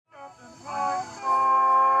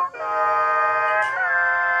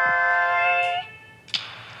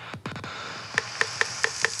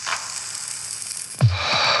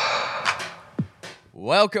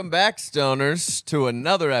Welcome back, stoners, to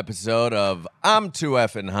another episode of I'm Too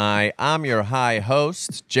Effin' High. I'm your high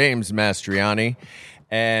host, James Mastriani,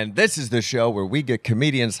 and this is the show where we get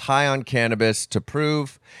comedians high on cannabis to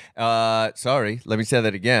prove, let me say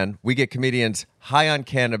that again. We get comedians high on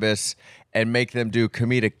cannabis and make them do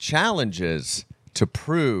comedic challenges to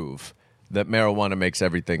prove that marijuana makes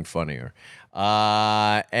everything funnier.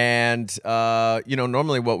 Normally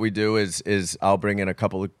what we do is I'll bring in a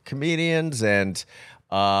couple of comedians and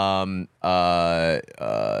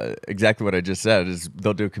exactly what I just said is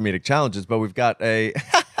they'll do comedic challenges, but we've got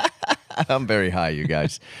I'm very high, you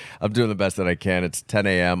guys. I'm doing the best that I can. It's 10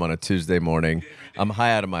 a.m. on a Tuesday morning. I'm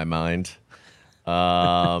high out of my mind,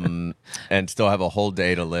 and still have a whole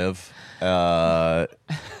day to live. It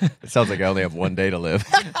sounds like I only have one day to live.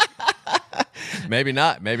 Maybe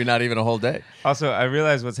not even a whole day. Also, I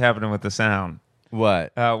realize what's happening with the sound.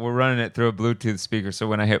 What? We're running it through a Bluetooth speaker, so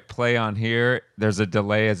when I hit play on here, there's a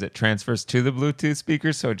delay as it transfers to the Bluetooth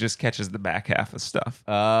speaker, so it just catches the back half of stuff.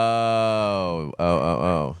 Oh.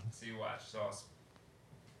 So you watch.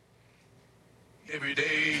 Every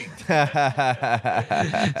day.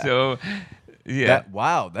 So, yeah.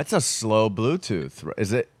 Wow, that's a slow Bluetooth.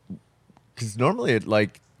 Is it? Because normally it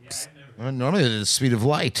Normally it's the speed of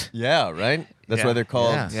light. yeah, right? That's Yeah. why they're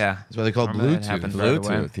called Yeah. That's why they call it Normally it Bluetooth. happens right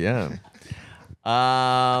away. Bluetooth, yeah.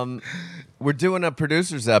 We're doing a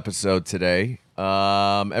producers episode today.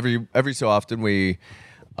 Every so often we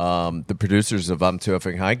the producers of I'm Too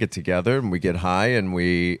Effing High get together and we get high and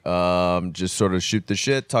we just sort of shoot the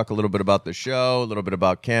shit, talk a little bit about the show, a little bit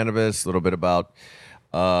about cannabis, a little bit about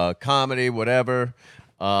comedy, whatever.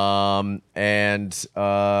 The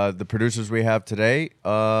producers we have today,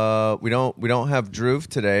 we don't have Drew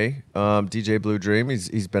today. DJ Blue Dream,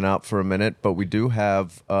 he's been out for a minute, but we do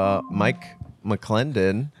have Mike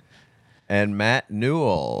McClendon and Matt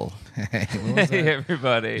Newell. Hey,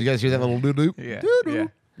 everybody. You guys hear that little doo-doo? Yeah. Doo-doo.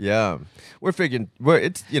 Yeah. Yeah,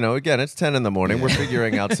 it's 10 in the morning. We're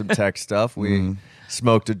figuring out some tech stuff. We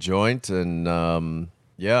smoked a joint and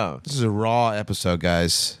yeah. This is a raw episode,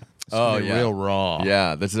 guys. It's gonna be real raw.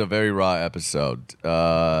 Yeah, this is a very raw episode.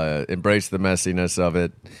 Embrace the messiness of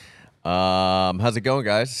it. How's it going,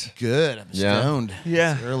 guys? Good. I'm Yeah. stoned.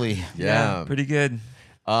 Yeah. It's early. Yeah. Pretty good.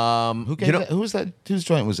 Who gave that? Who was that? Whose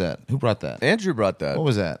joint was that? Who brought that? Andrew brought that. What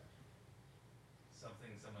was that?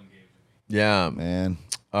 Something someone gave to me. Yeah. Man.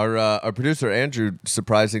 Our producer Andrew,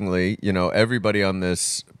 surprisingly, everybody on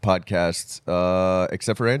this podcast,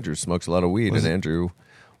 except for Andrew, smokes a lot of weed, and Andrew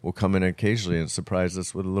will come in occasionally and surprise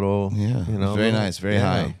us with a little, very nice, very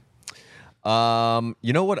high.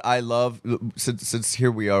 You know what I love? Since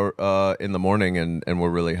here we are in the morning and we're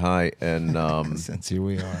really high, and Since here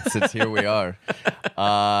we are. since here we are,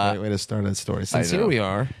 Great way to start that story. Since know. here we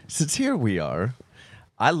are. since here we are,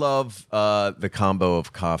 I love the combo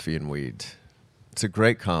of coffee and weed. It's a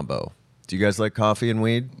great combo. Do you guys like coffee and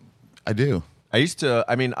weed? I do. I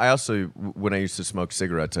also, when I used to smoke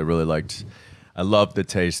cigarettes, I loved the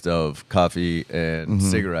taste of coffee and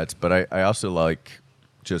cigarettes, but I also like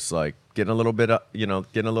just like getting a little bit of,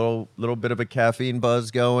 getting a little bit of a caffeine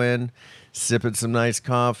buzz going, sipping some nice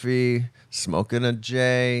coffee, smoking a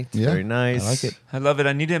J. It's very nice. I like it. I love it.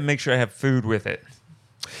 I need to make sure I have food with it.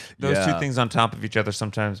 Those Yeah. two things on top of each other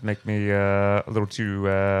sometimes make me a little too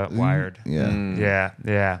wired. Yeah.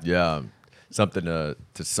 Yeah. Yeah. Something to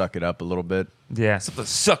suck it up a little bit. Yeah. Something to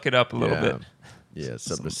suck it up a little bit. Yeah,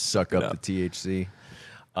 something to suck it up up. the THC.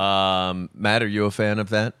 Matt, are you a fan of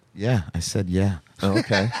that? Yeah. I said yeah. Oh,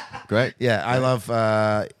 okay. Great. Yeah, I love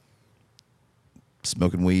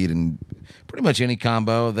smoking weed and pretty much any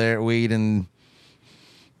combo there. Weed and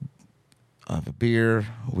a beer,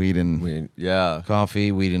 weed and Yeah.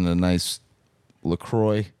 coffee, weed and a nice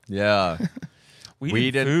LaCroix. Yeah. Weed,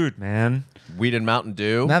 Weed and and- food, man. Weed and Mountain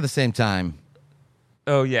Dew. Not at the same time.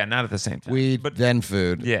 Oh yeah, not at the same time. Weed, but then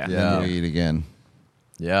food. Yeah. Then Yeah. weed again.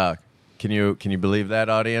 Yeah. Can you believe that,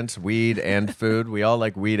 audience? Weed and food. We all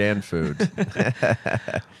like weed and food.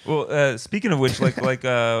 well, speaking of which,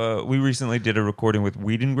 we recently did a recording with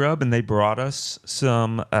Weed and Grub, and they brought us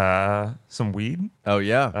some weed, Oh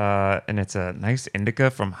yeah. and it's a nice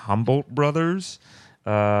indica from Humboldt Brothers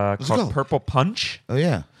called called? Purple Punch. Oh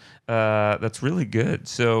yeah. That's really good.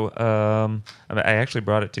 So I actually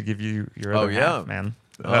brought it to give you your other half, man.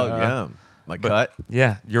 Oh yeah. My cut.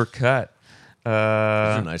 Yeah, your cut. These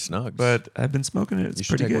are nice nugs. But I've been smoking it. It's You should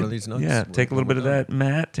pretty take good. one of these nugs. Yeah, We're- take a little bit of we're that,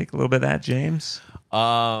 Matt. Take a little bit of that, James.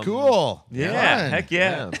 Cool. Yeah, Fun. heck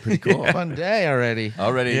yeah. pretty cool. Fun day already.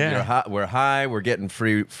 Already, Yeah. we're high. We're getting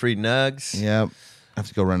free nugs. Yep. I have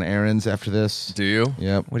to go run errands after this. Do you?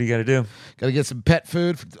 Yep. What do you got to do? Got to get some pet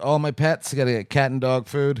food for all my pets. Got to get cat and dog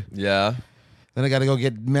food. Yeah. Then I got to go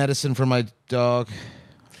get medicine for my dog.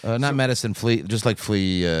 Not medicine, flea, just like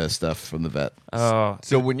flea stuff from the vet. Oh,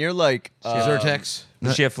 So when you're like, Zyrtex.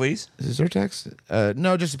 does she have fleas? Is it Zyrtex?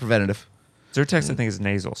 No, just a preventative. Zyrtex, I think, is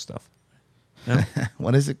nasal stuff. No?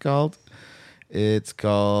 What is it called? It's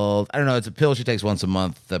called, I don't know, it's a pill she takes once a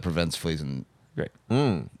month that prevents fleas and Great.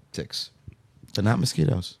 ticks, but not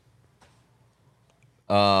mosquitoes.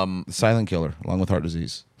 The silent killer, along with heart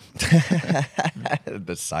disease.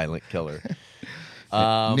 the silent killer.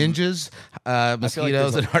 Ninjas,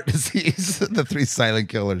 mosquitoes, there's and heart disease. The 3 silent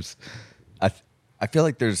killers. I feel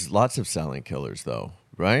like there's lots of silent killers, though,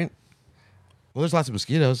 right? Well, there's lots of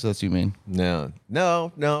mosquitoes. That's what you mean. No.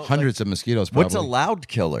 Hundreds of mosquitoes, probably. What's a loud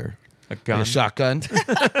killer? A gun. Like a shotgun.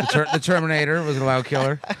 The Terminator was a loud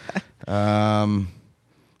killer.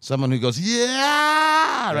 Someone who goes,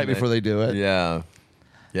 yeah, right before they do it. Yeah.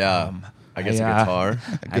 I guess a I, guitar.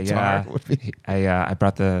 A guitar would be. I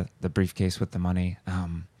brought the briefcase with the money.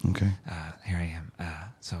 Okay. Here I am.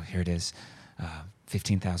 So here it is,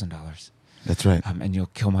 $15,000. That's right. And you'll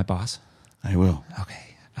kill my boss. I will.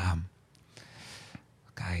 Okay.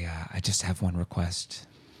 Look, I just have one request.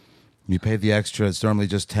 You pay the extra. It's normally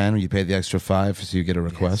just 10, or you pay the extra 5, so you get a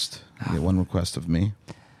request. You get one request of me.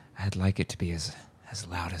 I'd like it to be as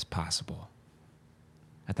loud as possible.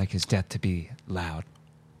 I'd like his death to be loud.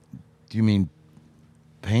 Do you mean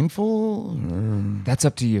painful? Or... That's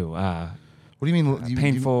up to you. What do you mean?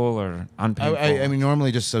 Painful or unpainful? I mean,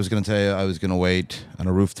 normally, just I was going to tell you, I was going to wait on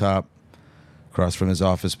a rooftop across from his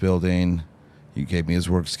office building. He gave me his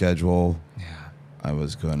work schedule. Yeah. I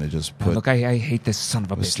was going to just No, put look, I hate this son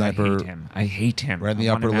of a the bitch. sniper I hate him. right in the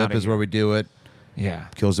I want upper him lip outta is where here. we do it. Yeah.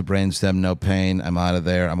 Kills the brainstem, no pain. I'm out of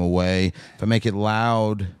there. I'm away. If I make it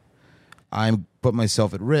loud, I put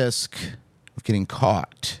myself at risk of getting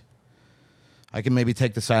caught. I can maybe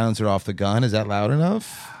take the silencer off the gun. Is that loud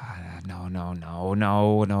enough? No.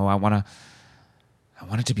 I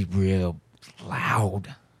want it to be real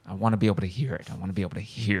loud. I want to be able to hear it. I want to be able to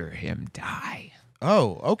hear him die.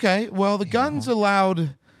 Oh, okay. Well, the gun's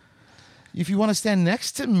allowed. If you want to stand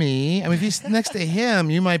next to me, I mean, if he's next to him,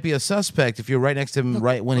 you might be a suspect if you're right next to him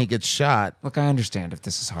right when he gets shot. Look, I understand if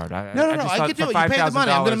this is hard. No. I can do it. You pay the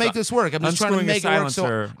money. I'm going to make this work. I'm just trying to make it work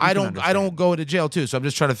so I don't go to jail too. So I'm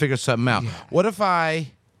just trying to figure something out. Yeah. What if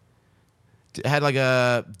I had like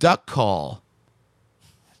a duck call?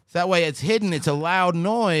 That way it's hidden. It's a loud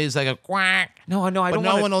noise, like a quack. No, I don't. But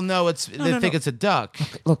no one will know it's. They think it's a duck.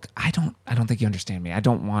 Look, I don't think you understand me. I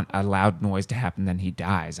don't want a loud noise to happen, then he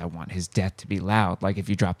dies. I want his death to be loud, like if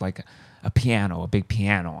you drop like a piano, a big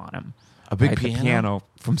piano on him. A big The piano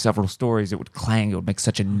from several stories, it would clang. It would make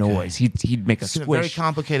such a noise. He'd make a It's squish. a very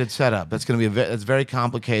complicated setup. That's going to be that's very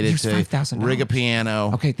complicated Here's to $5,000. rig a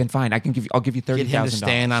piano. Okay, then fine. I'll give you $30,000. Get him to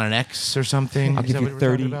stand on an X or something. I'll give you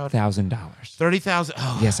 $30,000. 30,000.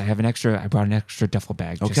 Oh, Yes, I brought an extra duffel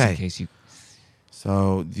bag just Okay. in case you.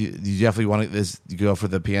 So you definitely want this? You go for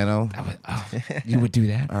the piano. You would do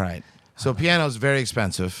that? All right. So piano is very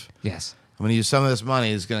expensive. Yes. I'm going to use some of this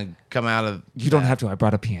money. It's going to come out of. You don't have to. I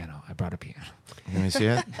brought a piano. Let me see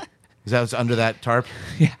it. Is that what's under that tarp?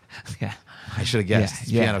 Yeah. I should have guessed.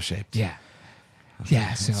 It's piano shaped. Yeah.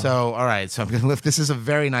 So all right. So I'm going to lift. This is a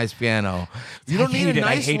very nice piano. You don't need a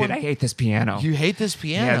nice one. I hate this piano. You hate this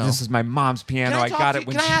piano. Yeah, this is my mom's piano. I got it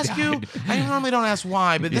when she died. Can I ask you? I normally don't ask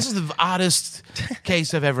why, but this is the oddest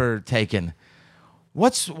case I've ever taken. Why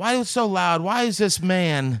is it so loud? Why is this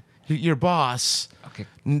man, your boss,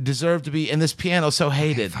 deserve to be in this piano so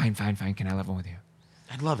hated? Fine. Can I level with you?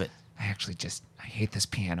 I'd love it. I hate this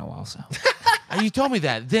piano also. You told me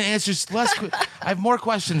that. The answer's less. I have more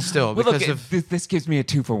questions still Well, because look, of this gives me a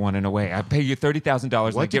 2-for-1 in a way. I pay you $30,000 and I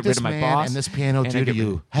what get did rid this of my man boss. and this piano and I do to get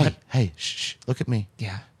rid- you. Hey, shh, look at me.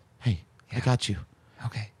 Yeah. Hey, I got you.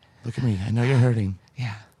 Okay. Look at me. I know you're hurting.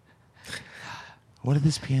 Yeah. What did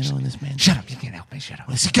this piano and this man? Shut up. You can't help me. Shut up.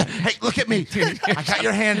 Hey, look at me. I got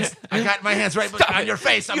your hands. I got my hands right on your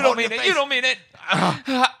face. I'm You don't holding mean your it. face. You don't mean it.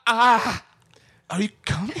 Are you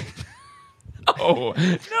coming? Oh,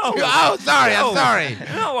 no. Oh, sorry. I'm sorry.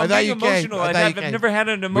 No, I I'm thought being you came. emotional. I thought you I've came. never had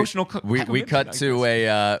an emotional. We cut to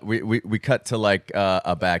a we cut to like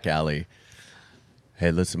a back alley.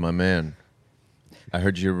 Hey, listen, my man. I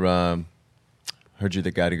heard you're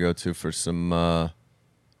the guy to go to for some a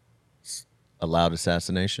loud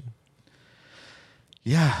assassination.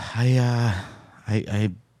 Yeah,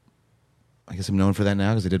 I guess I'm known for that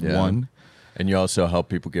now because I did one. And you also help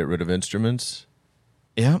people get rid of instruments.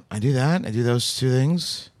 Yeah, I do that. I do those two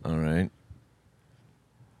things. All right.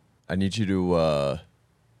 I need you to. I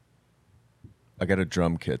got a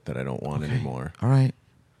drum kit that I don't want anymore. All right.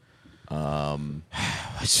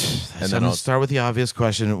 I'm going to start with the obvious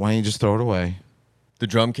question. Why don't you just throw it away? The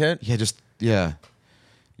drum kit? Yeah, You just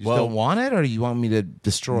don't want it, or you want me to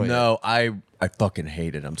destroy it? No, I fucking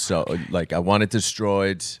hate it. I'm so, I want it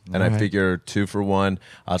destroyed, and I figure 2 for 1.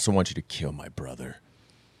 I also want you to kill my brother.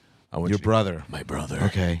 Your brother? My brother.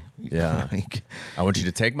 Okay. Yeah. I want you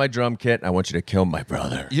to take my drum kit, and I want you to kill my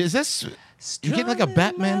brother. Is this... You getting like a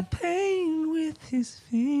Batman? Pain with his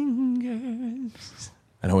fingers.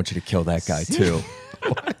 And I want you to kill that guy, too.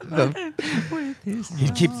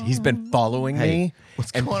 He's been following me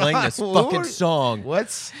and playing this fucking song.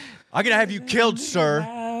 I'm gonna have you killed, sir.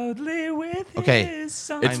 Okay, it's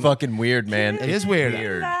fucking weird, man. It is weird.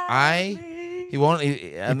 He won't.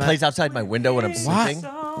 He plays outside my window when I'm sleeping.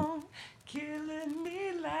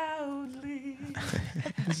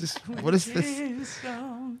 What is this?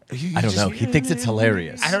 I don't know. He thinks it's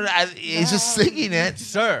hilarious. I don't know. He's just singing it,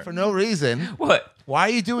 sir, for no reason. What? Why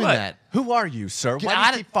are you doing that? Who are you, sir?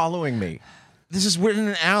 Why do you keep following me? This is we're in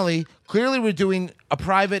an alley. Clearly, we're doing a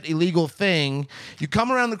private, illegal thing. You come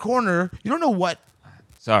around the corner. You don't know what.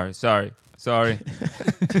 Sorry. Sorry.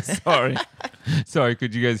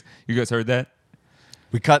 Could you guys heard that?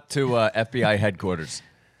 We cut to FBI headquarters.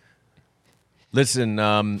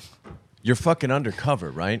 Listen, you're fucking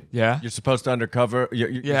undercover, right? Yeah. You're supposed to undercover.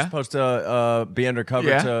 You're supposed to be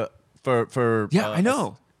undercover for. Yeah, I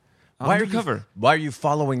know. Undercover. Why are you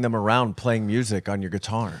following them around playing music on your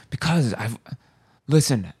guitar? Because I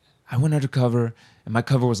went undercover, and my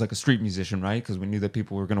cover was like a street musician, right? Because we knew that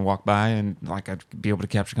people were going to walk by, and I'd be able to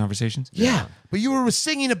capture conversations. Yeah, but you were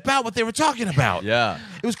singing about what they were talking about. Yeah,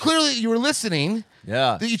 it was clearly you were listening.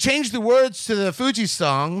 Yeah, that you changed the words to the Fuji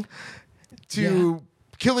song to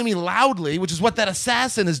 "Killing Me Loudly," which is what that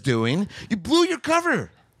assassin is doing. You blew your cover.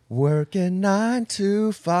 Working 9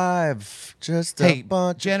 to 5, just a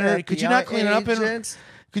bunch. January, could you not clean up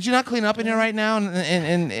Could you not clean up in here right now?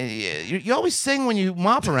 And you always sing when you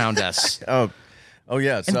mop around us. Oh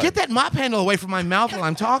yeah. And get that mop handle away from my mouth while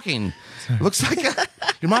I'm talking. Looks like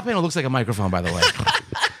your mop handle looks like a microphone, by the way.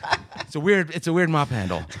 It's a weird mop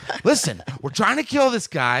handle. Listen, we're trying to kill this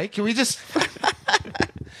guy. Can we just?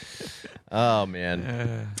 Oh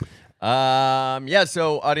man.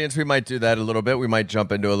 So audience, we might do that a little bit. We might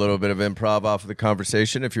jump into a little bit of improv off of the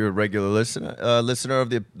conversation. If you're a regular listener of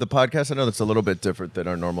the podcast, I know that's a little bit different than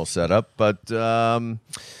our normal setup, but it's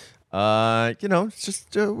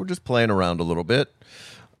just we're just playing around a little bit.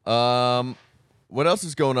 What else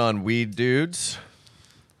is going on, Weed Dudes?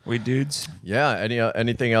 Weed Dudes? Yeah.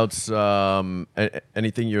 Anything else?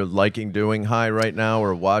 Anything you're liking doing high right now,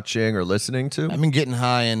 or watching, or listening to? I've been getting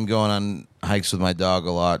high and going on hikes with my dog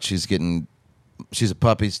a lot. She's a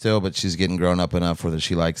puppy still, but she's getting grown up enough where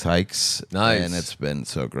she likes hikes. Nice, and it's been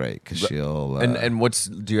so great because she'll. And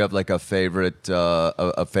do you have like a favorite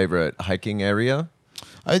hiking area?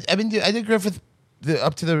 I did Griffith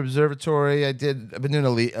up to the observatory. I've been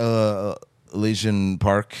doing Elysian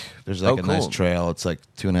Park. There's like a nice trail. It's like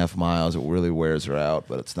 2.5 miles. It really wears her out,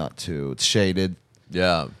 but it's not too. It's shaded.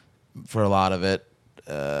 Yeah, for a lot of it,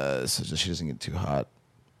 so she doesn't get too hot.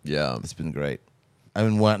 Yeah, it's been great. I've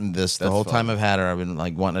been wanting this the whole time I've had her. I've been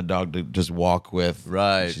like wanting a dog to just walk with.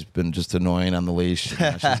 Right. She's been just annoying on the leash.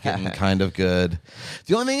 Now she's getting kind of good.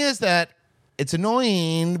 The only thing is that it's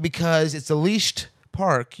annoying because it's a leashed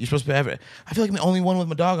park. You're supposed to have it. I feel like I'm the only one with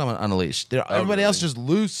my dog on a leash. Everybody else just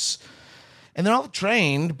loose. And they're all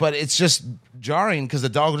trained, but it's just jarring because the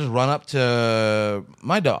dog will just run up to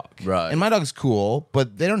my dog. Right. And my dog's cool,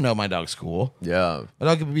 but they don't know my dog's cool. Yeah. My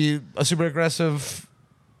dog could be a super aggressive,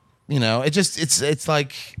 it's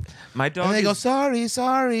like my dog. And they go,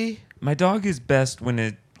 sorry. My dog is best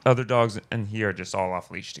when other dogs and he are just all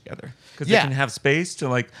off leash together. Because they can have space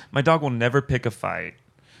to my dog will never pick a fight.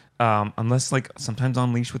 Unless sometimes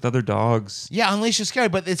on leash with other dogs. Yeah, on leash is scary,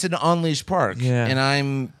 but it's an on leash park. Yeah.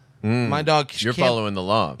 And my dog. You're following the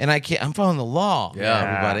law, and I'm following the law. Yeah,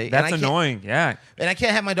 everybody. That's annoying. Yeah, and I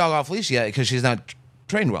can't have my dog off leash yet because she's not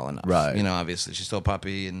trained well enough. Right. Obviously she's still a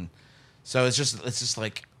puppy, and so it's just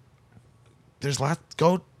like there's lots.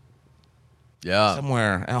 Go. Yeah.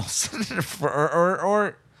 Somewhere else,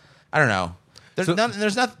 or I don't know. There's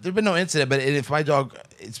been no incident, but if my dog,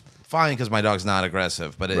 it's fine because my dog's not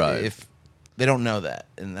aggressive. But if they don't know that,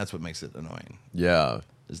 and that's what makes it annoying. Yeah,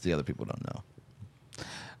 is the other people don't know.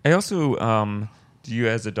 I also, do you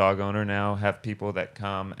as a dog owner now have people that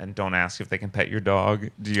come and don't ask if they can pet your dog?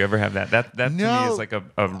 Do you ever have that? That to me is like a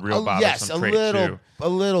real bothersome trait too. A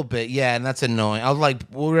little bit, yeah, and that's annoying. I was like,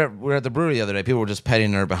 we were at the brewery the other day. People were just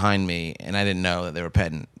petting her behind me, and I didn't know that they were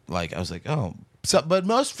petting. I was like, oh. So, but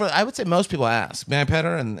I would say most people ask, may I pet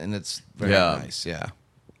her? And it's very nice, yeah.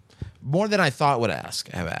 more than I thought would have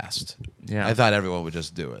asked. Yeah. I thought everyone would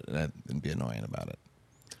just do it and be annoying about it.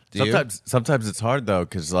 Sometimes it's hard though,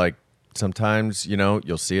 because like sometimes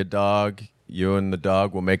you'll see a dog, you and the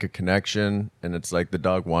dog will make a connection, and it's like the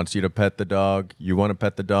dog wants you to pet the dog, you want to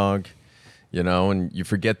pet the dog, and you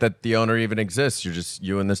forget that the owner even exists. You're just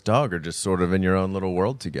you and this dog are just sort of in your own little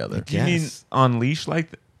world together. Do you mean on leash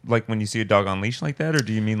like when you see a dog on leash like that, or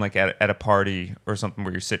do you mean like at a party or something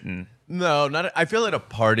where you're sitting? No, not. I feel at a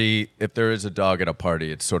party, if there is a dog at a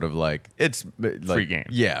party, it's sort of like it's like, free game.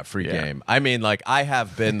 Yeah, free game. I mean, like I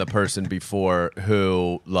have been the person before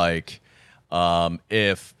who like,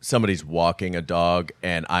 if somebody's walking a dog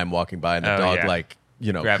and I'm walking by and the dog like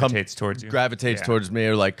gravitates towards you, towards me,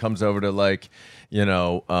 or like comes over to like,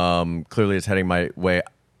 clearly is heading my way.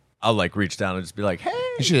 I'll like reach down and just be like, "Hey."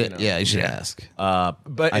 You should ask.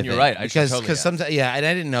 But you're right, because sometimes and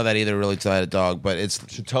I didn't know that either really till I had a dog. But it's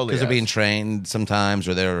totally because they're being trained sometimes,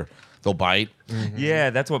 or they'll bite. Mm-hmm.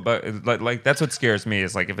 Yeah, that's what. But like that's what scares me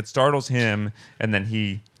is like if it startles him and then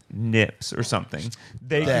he nips or something,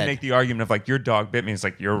 they can make the argument of like your dog bit me. It's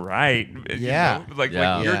like you're right. Yeah, like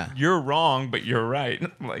you're wrong, but you're right.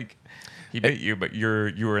 Like he bit you, but you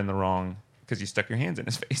were in the wrong because you stuck your hands in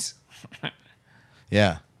his face.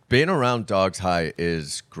 Yeah. Being around dogs high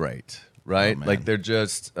is great, right? Oh, like they're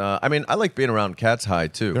just. I mean, I like being around cats high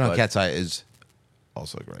too. Being around cats high is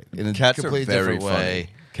also great. In a cats completely are very different way. funny.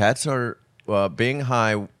 Cats are being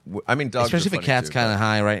high. I mean, dogs, especially if a cat's kind of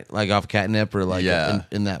high, right? Like off catnip or like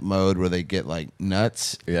in that mode where they get like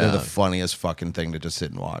nuts. Yeah. They're the funniest fucking thing to just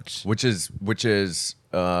sit and watch. Which is,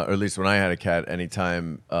 or at least when I had a cat,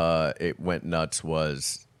 anytime it went nuts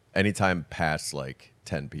was anytime past like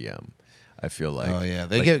 10 p.m. I feel like. Oh yeah,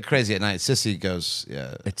 they get crazy at night. Sissy goes,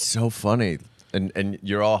 yeah. It's so funny, and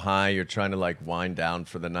you're all high. You're trying to like wind down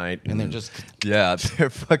for the night, and they're just they're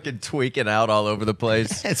fucking tweaking out all over the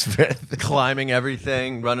place. It's very climbing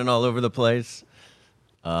everything, running all over the place.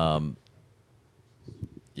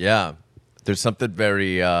 Yeah, there's something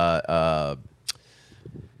very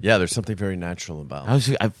there's something very natural about.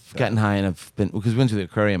 I've gotten high and I've been because we went to the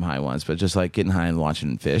aquarium high once, but just like getting high and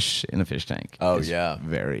watching fish in a fish tank. Oh yeah,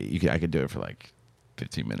 I could do it for like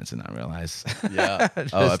 15 minutes and not realize. Yeah.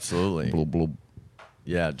 Oh, absolutely. Bloop, bloop.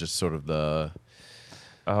 Yeah, just sort of the.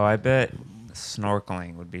 Oh, I bet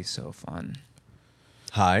snorkeling would be so fun.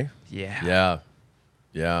 High. Yeah. Yeah.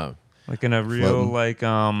 Yeah. Like in a real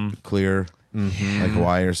clear. Mm-hmm. Like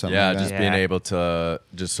Hawaii or something. Yeah, like just being able to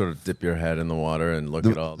just sort of dip your head in the water and look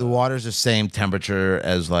at all the water's the same temperature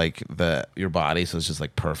as like your body, so it's just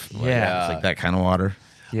like perfect. Yeah, it's like that kind of water.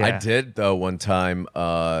 Yeah. I did though one time.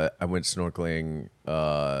 I went snorkeling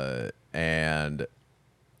and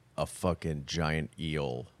a fucking giant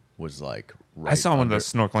eel was like. Right I saw one of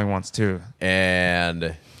those snorkeling once too,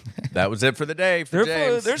 and that was it for the day.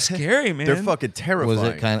 They're scary, man. They're fucking terrifying. Was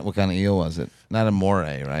it what kind of eel was it? Not a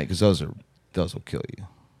moray, right? Because those will kill you.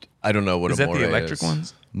 I don't know what is a that. moray The electric is.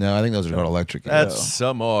 ones? No, I think those are called electric. That's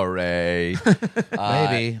some moray.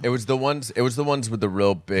 Maybe it was the ones. It was the ones with the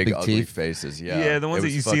real big ugly teeth? faces. Yeah, Yeah, the ones that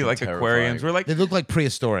you see like terrifying. aquariums. Were like they look like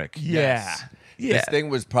prehistoric. yeah. This thing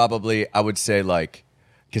was probably, I would say, like,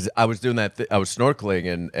 because I was doing that. I was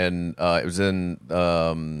snorkeling and it was in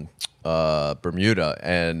Bermuda,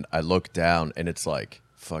 and I looked down and it's like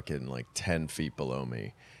fucking like 10 feet below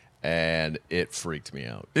me. And it freaked me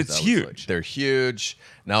out. It's huge. huge. They're huge.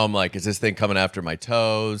 Now I'm like, is this thing coming after my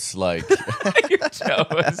toes? Like, Your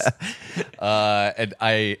toes. and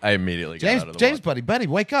I immediately got out of the James, water. buddy,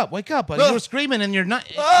 wake up, buddy. You were screaming in your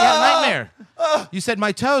nightmare. You said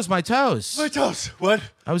my toes. My toes. What?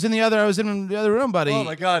 I was in the other room, buddy. Oh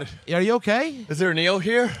my God. Are you okay? Is there an eel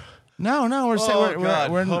here? No, we're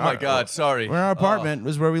God. in Oh my God. Sorry. We're in our apartment.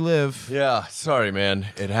 This is where we live. Yeah. Sorry, man.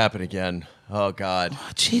 It happened again. Oh God.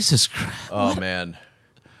 Oh, Jesus Christ. Oh man.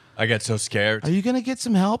 I get so scared. Are you gonna get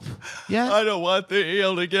some help? Yeah. I don't want the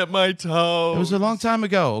eel to get my toes. It was a long time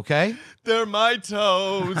ago. Okay. They're my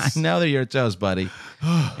toes. I know they're your toes, buddy.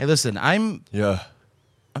 Hey, listen. I'm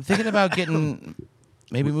thinking about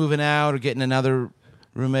maybe moving out or getting another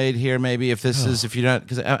roommate here. Maybe if you're not,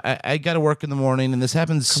 because I got to work in the morning and this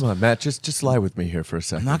happens. Come on, Matt. Just lie with me here for a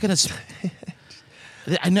second. I'm not gonna.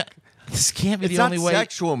 I know. This can't be It's the only way. It's not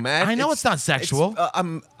sexual, man. I know it's not sexual.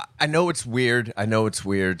 I know it's weird. I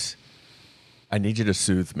need you to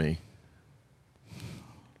soothe me.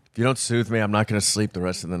 If you don't soothe me, I'm not going to sleep the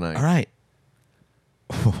rest of the night. All right.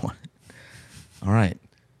 All right.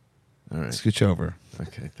 Scooch over.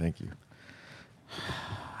 Okay, thank you.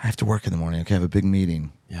 I have to work in the morning. Okay, I have a big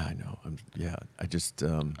meeting. Yeah, I know. I just.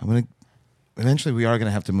 I'm gonna. Eventually, we are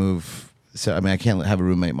gonna have to move. So I mean, I can't have a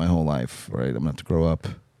roommate my whole life, right? I'm gonna have to grow up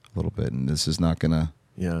a little bit, and this is not gonna.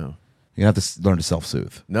 Yeah. You have to learn to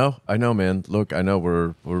self-soothe. No, I know, man. Look, I know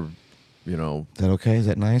we're you know. Is that okay? Is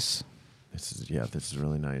that nice? This is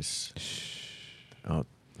really nice. Oh,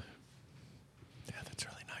 yeah, that's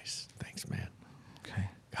really nice. Thanks, man. Okay.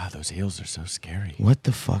 God, those eels are so scary. What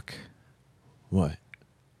the fuck? What?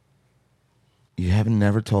 You haven't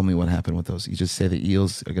never told me what happened with those. You just say the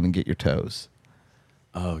eels are going to get your toes.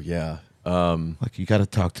 Oh yeah. Like you got to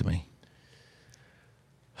talk to me.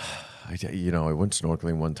 I went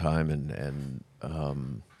snorkeling one time and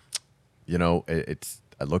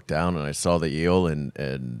I looked down and I saw the eel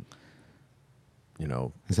and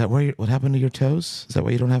Is that what happened to your toes? Is that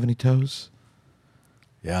why you don't have any toes?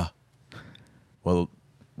 Yeah. Well,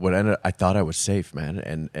 I thought I was safe,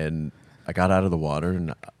 man, and I got out of the water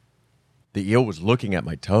and the eel was looking at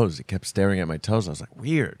my toes. It kept staring at my toes. I was like,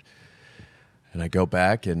 weird. And I go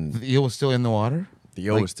back and the eel was still in the water? The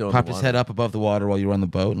eel was still in the water. Popped his head up above the water while you were on the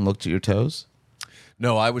boat and looked at your toes?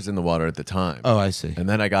 No, I was in the water at the time. Oh, I see. And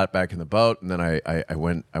then I got back in the boat, and then I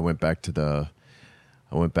went back to the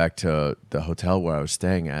hotel where I was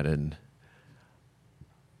staying at, and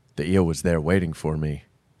the eel was there waiting for me.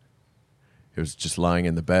 It was just lying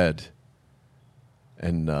in the bed,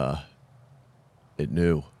 and it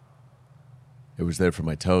knew. It was there for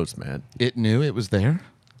my toes, man. It knew it was there?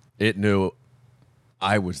 It knew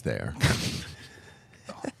I was there.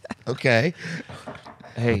 Okay.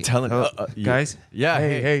 Hey, I'm telling guys. Yeah.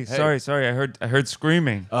 Hey. Sorry. I heard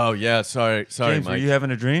screaming. Oh yeah. Sorry, James, Mike. were you having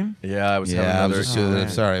a dream? Yeah, I was having I another. was just soothing him.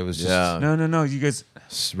 Sorry, it was just No. You guys.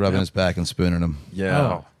 rubbing his back and spooning him.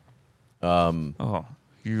 Yeah.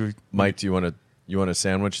 You. Mike, do you want to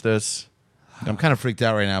sandwich this? I'm kind of freaked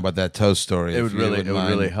out right now about that toast story. It would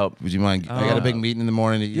really help. Would you mind? I got a big meeting in the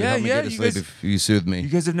morning. You help me get to sleep if you soothe me. You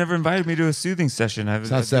guys have never invited me to a soothing session.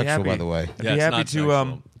 It's not sexual, by the way. I'd be happy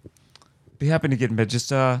to be happy to get in bed.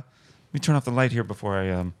 Just let me turn off the light here before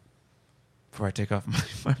I take off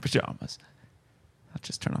my pajamas. I'll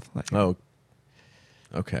just turn off the light here. Oh.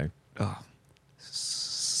 Okay. Oh.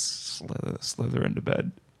 Slither into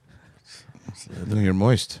bed. No, you're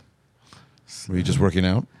moist. Were you just working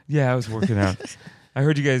out? Yeah, I was working out. I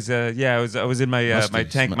heard you guys. I was in my my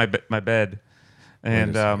tank, my bed,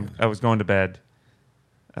 and I was going to bed.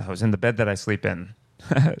 I was in the bed that I sleep in,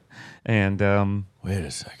 and Wait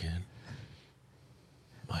a second,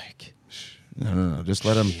 Mike. No. Just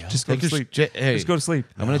let him. Just go to sleep. Hey, just go to sleep.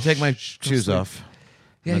 I'm gonna take my shoes off.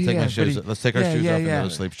 Yeah, take my shoes. Let's take our shoes off and go to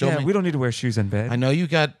sleep. Show me. We don't need to wear shoes in bed. I know you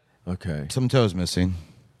got Okay. some toes missing.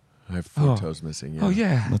 I have 4 toes missing. Yeah. Oh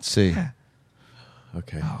yeah. Let's see. Yeah.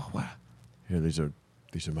 Okay. Oh wow. Here, these are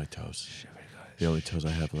my toes. The only toes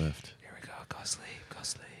I have left. Here we go. Go sleep.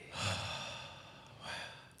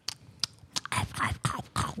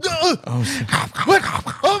 What?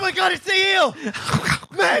 Oh my God! It's the eel,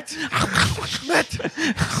 Matt.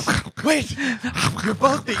 Wait, you're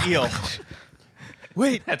both the eel.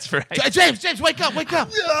 Wait, That's right. James, wake up!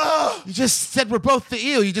 You just said we're both the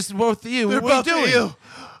eel. You just both the eel. they're What are both you doing? the eel.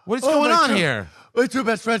 What is going on here? My 2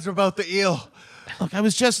 best friends are both the eel. Look, I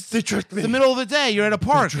was just They tricked me. the middle of the day. You're at a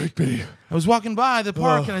park. They tricked me. I was walking by the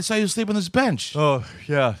park and I saw you sleep on this bench. Oh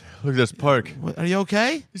yeah, look at this park. What, are you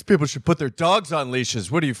okay? These people should put their dogs on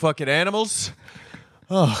leashes. What are you, fucking animals?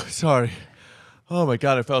 Oh, sorry. Oh my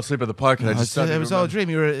God, I fell asleep at the park and I just it was all a dream.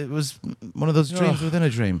 It was one of those dreams within a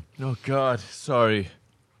dream. Oh God, sorry.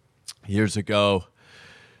 Years ago,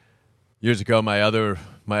 my other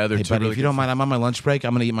Hey, two buddy, really if you don't mind, I'm on my lunch break.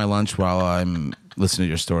 I'm gonna eat my lunch while I'm listening to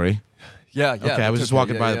your story. Yeah. Okay, I was just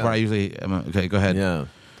walking by the park. I usually. Okay, go ahead. Yeah.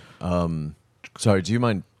 Sorry. Do you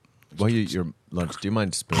mind? While you eat your lunch, do you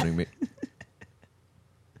mind spooning me?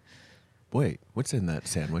 Wait, what's in that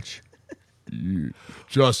sandwich?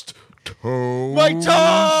 Just toes. My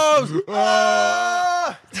toes!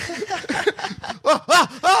 Ah!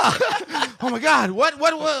 Oh my God! What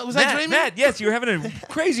was I dreaming? Matt, yes, you were having a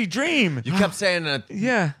crazy dream. You kept saying that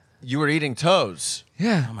Yeah. you were eating toes.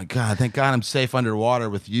 Yeah. Oh my God! Thank God I'm safe underwater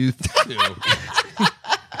with you two.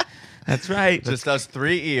 That's right. Just us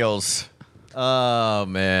 3 eels. Oh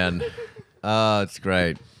man, it's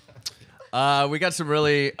great. We got some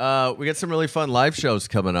really fun live shows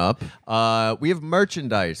coming up. We have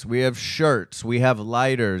merchandise, we have shirts, we have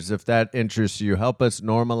lighters. If that interests you, help us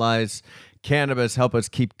normalize cannabis. Help us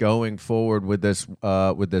keep going forward with this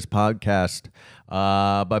podcast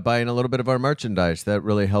by buying a little bit of our merchandise. That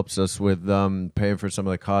really helps us with paying for some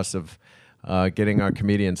of the costs of getting our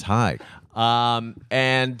comedians high.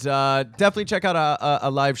 And definitely check out a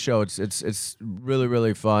live show. It's really,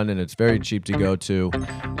 really fun, and it's very cheap to go to.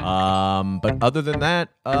 But other than that,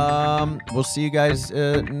 we'll see you guys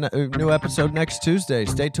new episode next Tuesday.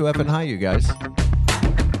 Stay 2F and high, you guys.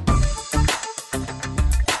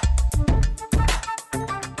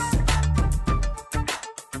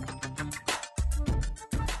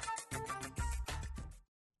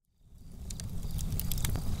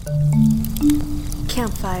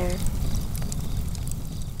 Campfire.